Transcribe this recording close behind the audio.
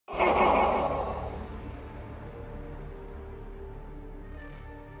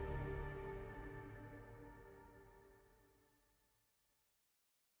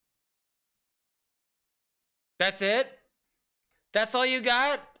That's it? That's all you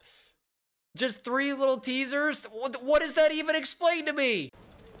got? Just 3 little teasers? What does that even explain to me?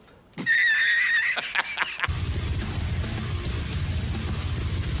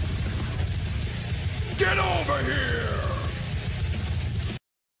 Get over here!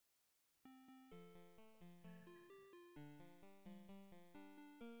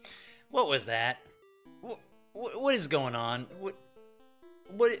 What was that? What is going on?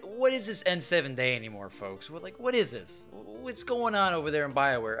 What is this N7 day anymore, folks? What is this? What's going on over there in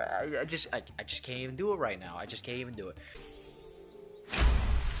BioWare? I just can't even do it right now. I just can't even do it.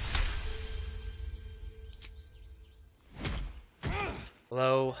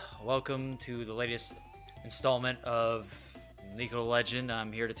 Hello, welcome to the latest installment of NikoTheLegend.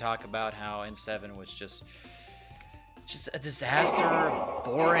 I'm here to talk about how N7 was just a disaster,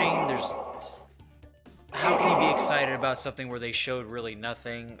 boring. How can you be excited about something where they showed really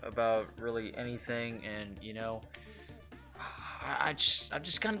nothing about really anything? And you know, I'm just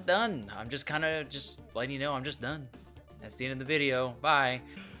kind of done. I'm just letting you know I'm just done. That's the end of the video. Bye.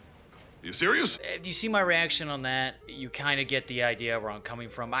 You serious? If you see my reaction on that, you kind of get the idea where I'm coming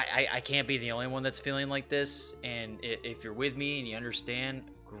from. I can't be the only one that's feeling like this, and if you're with me and you understand,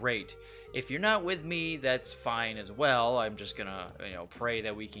 great. If you're not with me, that's fine as well. I'm just gonna, pray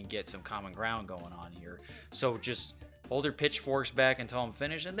that we can get some common ground going on here. So just hold your pitchforks back until I'm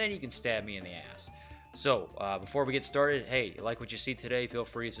finished, and then you can stab me in the ass. So before we get started, hey, like what you see today, feel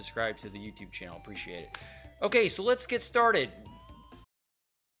free to subscribe to the YouTube channel. Appreciate it. Okay, so let's get started.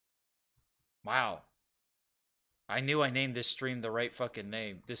 Wow. I knew I named this stream the right fucking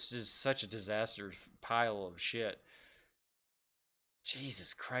name. This is such a disaster pile of shit.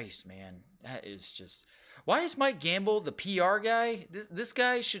 Jesus Christ, man. That is just... Why is Mike Gamble the PR guy? This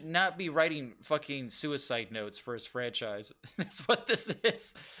guy should not be writing fucking suicide notes for his franchise. That's what this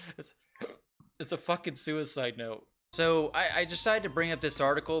is. It's a fucking suicide note. So I decided to bring up this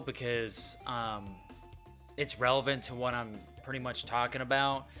article because it's relevant to what I'm pretty much talking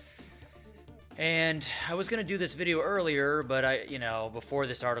about. And I was going to do this video earlier, but before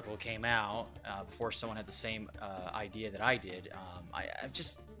this article came out, before someone had the same idea that I did,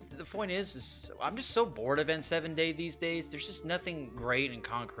 the point is I'm just so bored of N7 Day these days. There's just nothing great and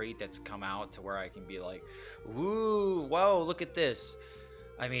concrete that's come out to where I can be like, woo, whoa, look at this.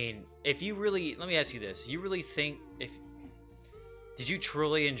 I mean, if you really, let me ask you this. You really think, did you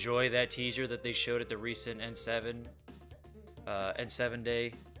truly enjoy that teaser that they showed at the recent N7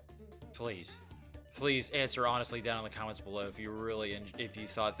 Day? Please answer honestly down in the comments below if you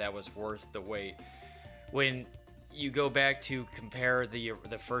thought that was worth the wait. When you go back to compare the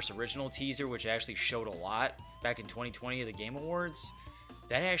first original teaser, which actually showed a lot back in 2020 at the Game Awards,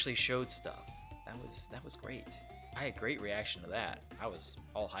 that actually showed stuff. That was great. I had great reaction to that. I was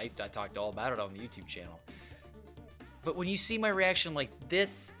all hyped. I talked all about it on the YouTube channel. But when you see my reaction like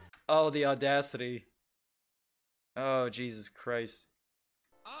this, oh, the audacity. Oh, Jesus Christ.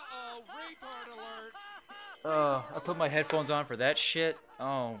 Uh-oh, retard alert! Oh, I put my headphones on for that shit.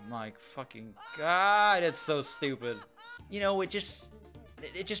 Oh my fucking god, it's so stupid. It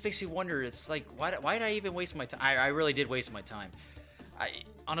just makes me wonder. It's like, why did I even waste my time? I really did waste my time.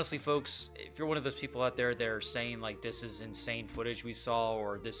 Honestly, folks, if you're one of those people out there that are saying like this is insane footage we saw,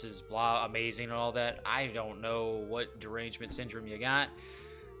 or this is blah amazing and all that, I don't know what derangement syndrome you got.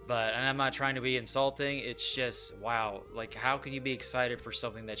 And I'm not trying to be insulting, it's just, wow, like how can you be excited for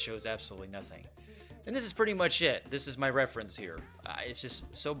something that shows absolutely nothing? And this is pretty much it. This is my reference here. It's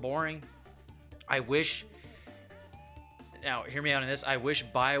just so boring. Now hear me out on this, I wish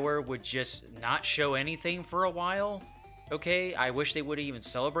BioWare would just not show anything for a while, okay? I wish they would even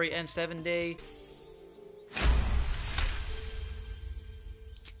celebrate N7 Day.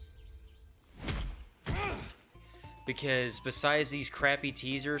 Because besides these crappy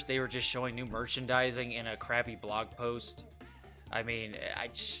teasers, they were just showing new merchandising in a crappy blog post. I mean,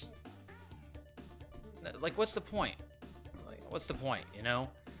 like, what's the point? Like, what's the point,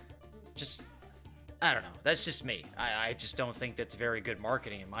 Just, I don't know. That's just me. I just don't think that's very good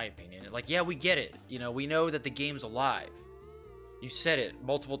marketing, in my opinion. Like, yeah, we get it. We know that the game's alive. You said it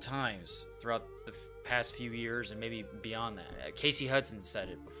multiple times throughout the past few years and maybe beyond that. Casey Hudson said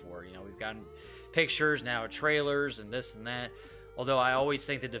it before. We've gotten pictures, now trailers, and this and that. Although I always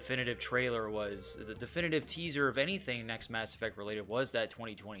think the definitive teaser of anything next Mass Effect related was that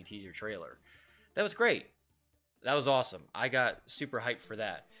 2020 teaser trailer. That was great. That was awesome. I got super hyped for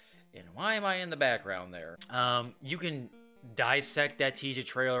that. And why am I in the background there? You can dissect that teaser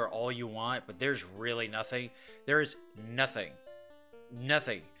trailer all you want, but there's really nothing. There is nothing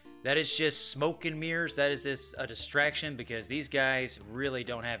That is just smoke and mirrors. That is just a distraction because these guys really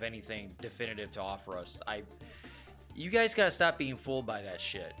don't have anything definitive to offer us. You guys gotta stop being fooled by that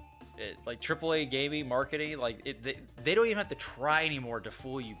shit. Like AAA gaming marketing, like they don't even have to try anymore to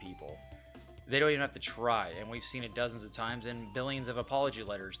fool you people. They don't even have to try, and we've seen it dozens of times and billions of apology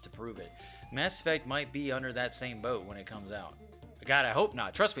letters to prove it. Mass Effect might be under that same boat when it comes out. God, I hope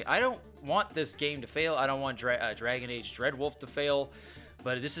not. Trust me, I don't want this game to fail. I don't want Dragon Age Dreadwolf to fail.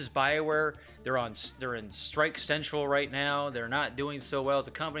 But this is BioWare. They're in Strike Central right now. They're not doing so well as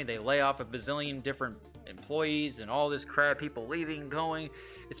a company. They lay off a bazillion different employees and all this crap. People leaving, going.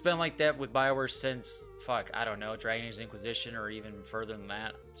 It's been like that with BioWare since I don't know, Dragon Age Inquisition or even further than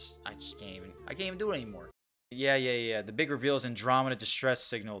that. I can't even do it anymore. Yeah. The big reveals Andromeda distress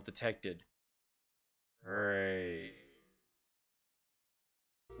signal detected. Right.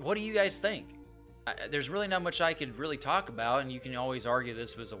 What do you guys think? There's really not much I could really talk about, and you can always argue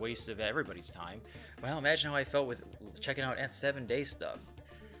this was a waste of everybody's time. Well, imagine how I felt with checking out N7-Day stuff.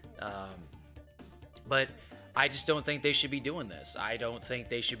 But I just don't think they should be doing this. I don't think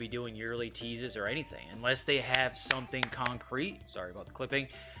they should be doing yearly teases or anything, unless they have something concrete. Sorry about the clipping.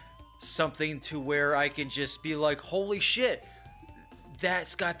 Something to where I can just be like, holy shit,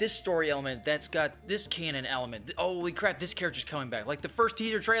 that's got this story element, that's got this canon element, holy crap, this character's coming back. Like the first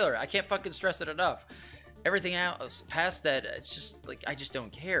teaser trailer, I can't fucking stress it enough. Everything else past that, it's just like, I just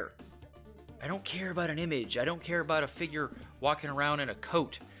don't care. I don't care about an image. I don't care about a figure walking around in a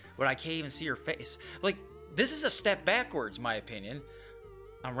coat when I can't even see her face. Like, this is a step backwards, my opinion.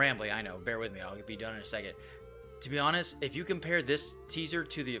 I'm rambling, I know, bear with me, I'll be done in a second. To be honest, if you compare this teaser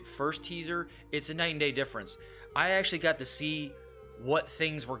to the first teaser, it's a night and day difference. I actually got to see what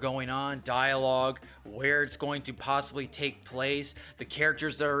things were going on, dialogue, where it's going to possibly take place, the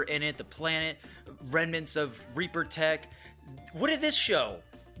characters that are in it, the planet, remnants of Reaper tech. What did this show?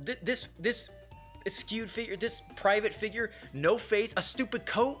 This skewed figure, this private figure, no face, a stupid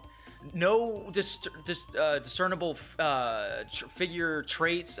coat, no discernible figure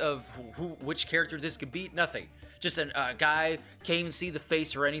traits of which character this could be, nothing. Just a guy, can't even see the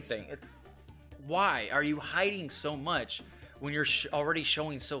face or anything. Why are you hiding so much when you're already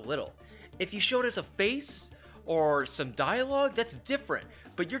showing so little? If you showed us a face or some dialogue, that's different.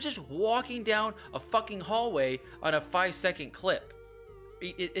 But you're just walking down a fucking hallway on a 5-second clip.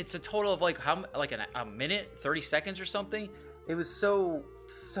 It's a total of like a minute, 30 seconds or something. It was so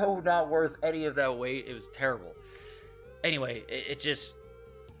not worth any of that wait. It was terrible. Anyway, it just,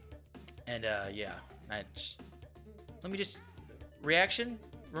 and yeah, let me just reaction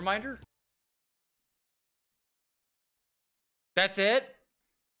reminder. That's it?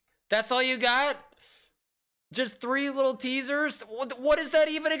 That's all you got? Just 3 little teasers? What does that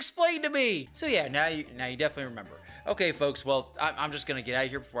even explain to me? So yeah, now you definitely remember. Okay, folks, well, I'm just going to get out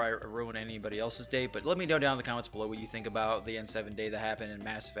of here before I ruin anybody else's day, but let me know down in the comments below what you think about the N7-Day that happened in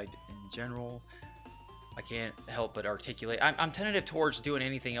Mass Effect in general. I can't help but articulate. I'm tentative towards doing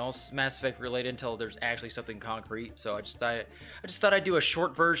anything else Mass Effect related until there's actually something concrete. So I just thought I'd do a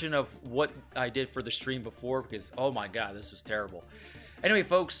short version of what I did for the stream before because, oh my god, this was terrible. Anyway,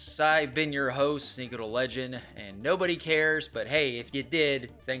 folks, I've been your host, NikoTheLegend, and nobody cares, but hey, if you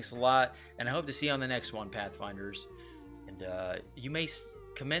did, thanks a lot, and I hope to see you on the next one, Pathfinders. And you may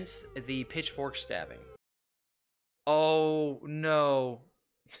commence the pitchfork stabbing. Oh, no.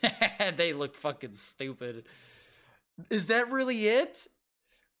 They look fucking stupid. Is that really it?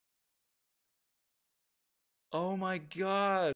 Oh my god.